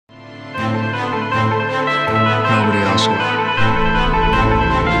A.Storm.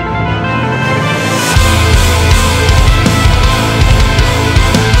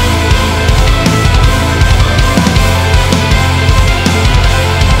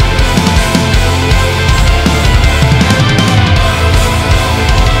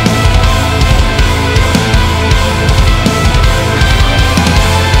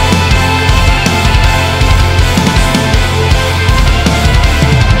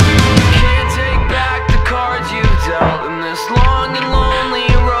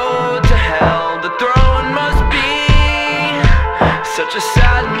 Such a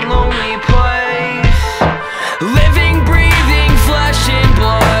sad and lonely place. Living, breathing, flesh and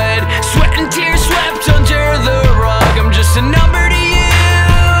blood, sweat and tears swept under the rug. I'm just a number to you,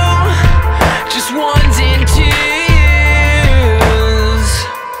 just ones and twos.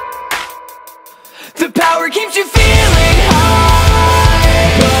 The power keeps you feeling high,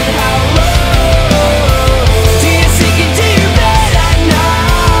 but how low do you sink into your bed at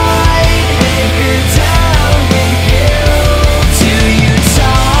night? Anchor down with guilt. Do you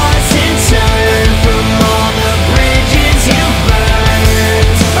toss and turn from all the bridges you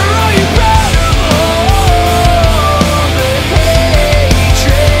burned? Or are you proud of all the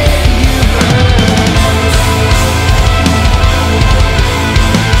hatred you burned?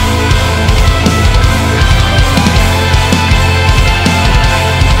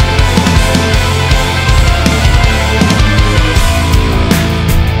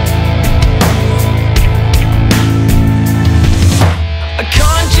 A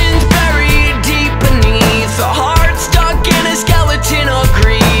conscience buried deep beneath, a heart stuck in a skeleton of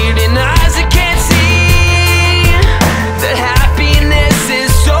greed. And eyes that can't see that happiness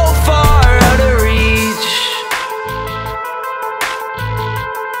is so far out of reach.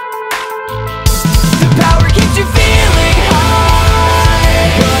 The power keeps you feeling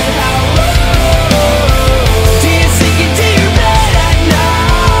high, but how low do you sink into your bed at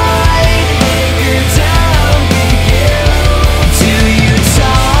night? Anchor down with guilt. Do you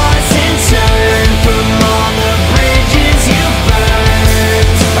toss and turn from all the bridges you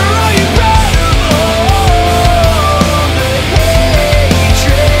burned? Or are you proud of all the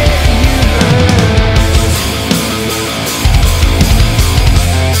hatred you burned?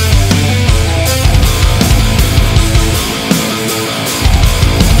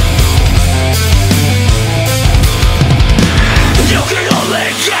 You can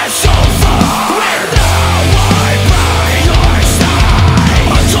only get so far without my by your side.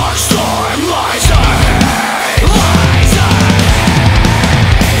 A dark storm lies ahead, lies ahead.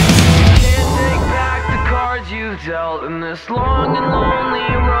 Can't take back the cards you dealt in this long and lonely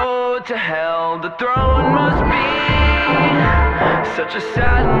road to hell. The throne must be such a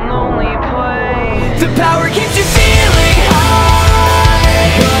sad and lonely place. The power keeps you feeling